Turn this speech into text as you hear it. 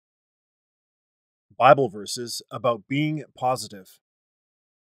Bible verses about being positive.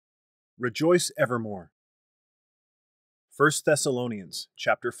 Rejoice evermore. 1 Thessalonians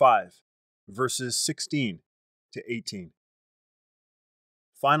chapter 5, verses 16 to 18.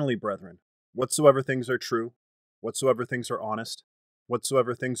 Finally, brethren, whatsoever things are true, whatsoever things are honest,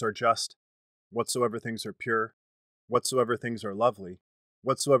 whatsoever things are just, whatsoever things are pure, whatsoever things are lovely,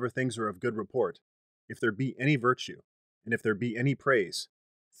 whatsoever things are of good report, if there be any virtue, and if there be any praise,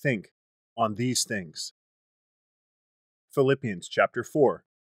 think on these things. Philippians chapter 4,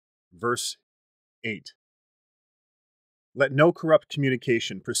 verse 8. Let no corrupt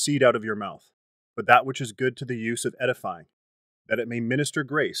communication proceed out of your mouth, but that which is good to the use of edifying, that it may minister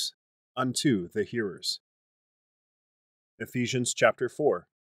grace unto the hearers. Ephesians chapter 4,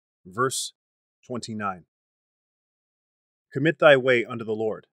 verse 29. Commit thy way unto the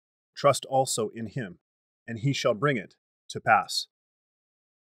Lord, trust also in him, and he shall bring it to pass.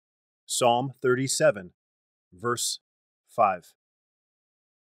 Psalm 37, verse 5.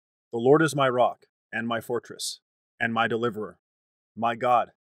 The Lord is my rock and my fortress, and my deliverer, my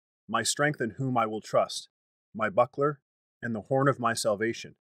God, my strength in whom I will trust, my buckler and the horn of my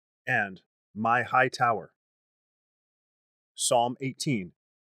salvation, and my high tower. Psalm 18,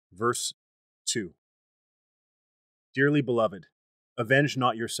 verse 2. Dearly beloved, avenge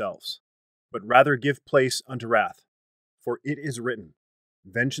not yourselves, but rather give place unto wrath, for it is written,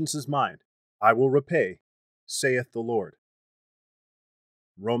 Vengeance is mine, I will repay, saith the Lord.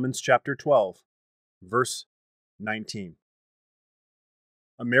 Romans chapter 12, verse 19.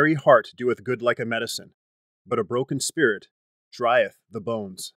 A merry heart doeth good like a medicine, but a broken spirit drieth the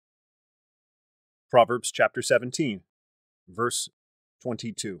bones. Proverbs chapter 17, verse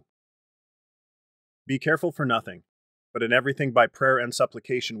 22. Be careful for nothing, but in everything by prayer and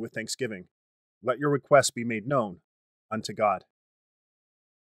supplication with thanksgiving, let your requests be made known unto God.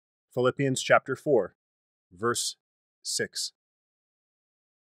 Philippians chapter 4, verse 6.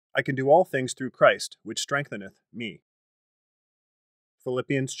 I can do all things through Christ, which strengtheneth me.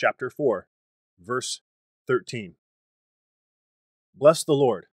 Philippians chapter 4, verse 13. Bless the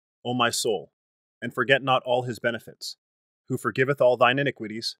Lord, O my soul, and forget not all his benefits, who forgiveth all thine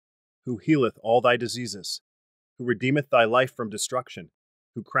iniquities, who healeth all thy diseases, who redeemeth thy life from destruction,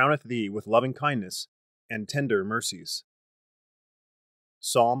 who crowneth thee with loving kindness and tender mercies.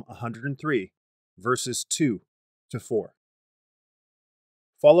 Psalm 103, verses 2 to 4.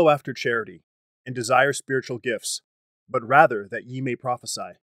 Follow after charity, and desire spiritual gifts, but rather that ye may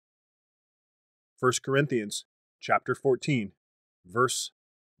prophesy. 1 Corinthians chapter 14, verse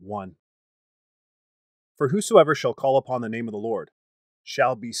 1. For whosoever shall call upon the name of the Lord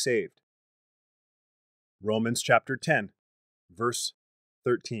shall be saved. Romans chapter 10, verse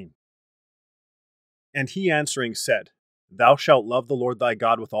 13. And he answering said, Thou shalt love the Lord thy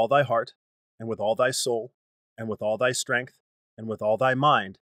God with all thy heart, and with all thy soul, and with all thy strength, and with all thy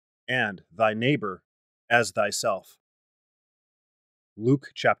mind, and thy neighbor as thyself. Luke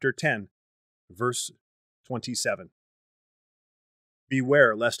chapter 10, verse 27.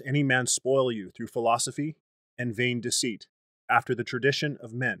 Beware lest any man spoil you through philosophy and vain deceit, after the tradition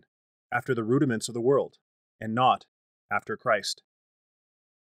of men, after the rudiments of the world, and not after Christ.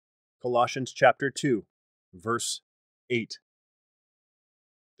 Colossians chapter 2, verse 8.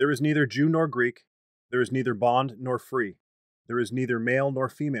 There is neither Jew nor Greek, there is neither bond nor free, there is neither male nor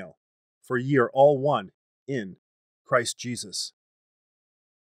female, for ye are all one in Christ Jesus.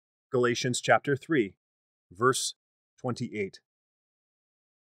 Galatians chapter 3, verse 28.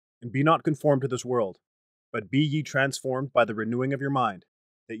 And be not conformed to this world, but be ye transformed by the renewing of your mind,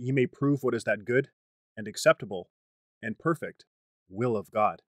 that ye may prove what is that good and acceptable and perfect will of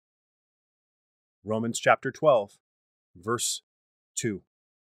God. Romans chapter 12, verse 2.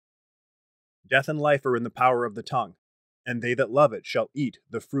 Death and life are in the power of the tongue, and they that love it shall eat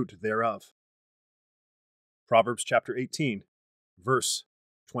the fruit thereof. Proverbs chapter 18, verse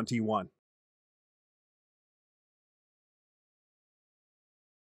 21.